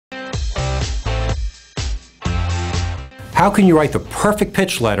How can you write the perfect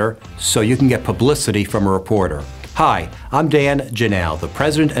pitch letter so you can get publicity from a reporter? Hi, I'm Dan Janal, the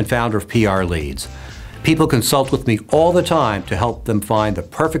president and founder of PR Leads. People consult with me all the time to help them find the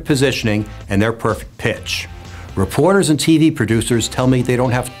perfect positioning and their perfect pitch. Reporters and TV producers tell me they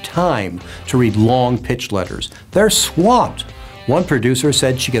don't have time to read long pitch letters. They're swamped. One producer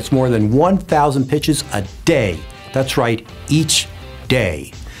said she gets more than 1,000 pitches a day. That's right, each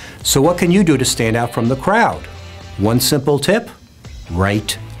day. So what can you do to stand out from the crowd? One simple tip: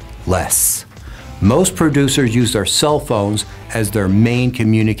 write less. Most producers use their cell phones as their main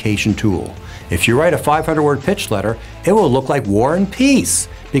communication tool. If you write a 500-word pitch letter, it will look like War and Peace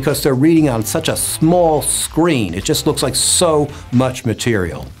because they're reading on such a small screen. It just looks like so much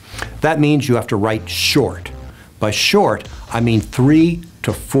material. That means you have to write short. By short, I mean 3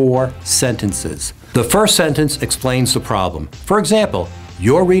 to 4 sentences. The first sentence explains the problem. For example,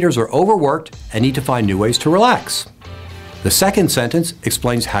 your readers are overworked and need to find new ways to relax. The second sentence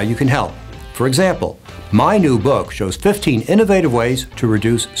explains how you can help. For example, my new book shows 15 innovative ways to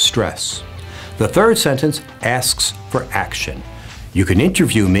reduce stress. The third sentence asks for action. You can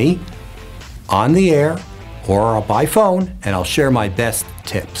interview me on the air or by phone, and I'll share my best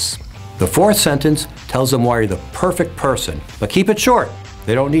tips. The fourth sentence tells them why you're the perfect person, but keep it short.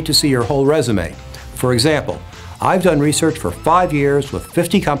 They don't need to see your whole resume. For example, I've done research for 5 years with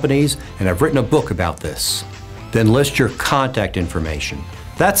 50 companies, and I've written a book about this. Then list your contact information.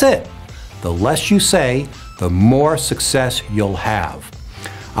 That's it. The less you say, the more success you'll have.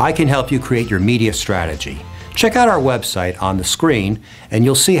 I can help you create your media strategy. Check out our website on the screen, and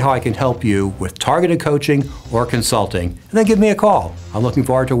you'll see how I can help you with targeted coaching or consulting, and then give me a call. I'm looking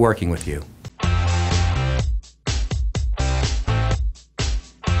forward to working with you.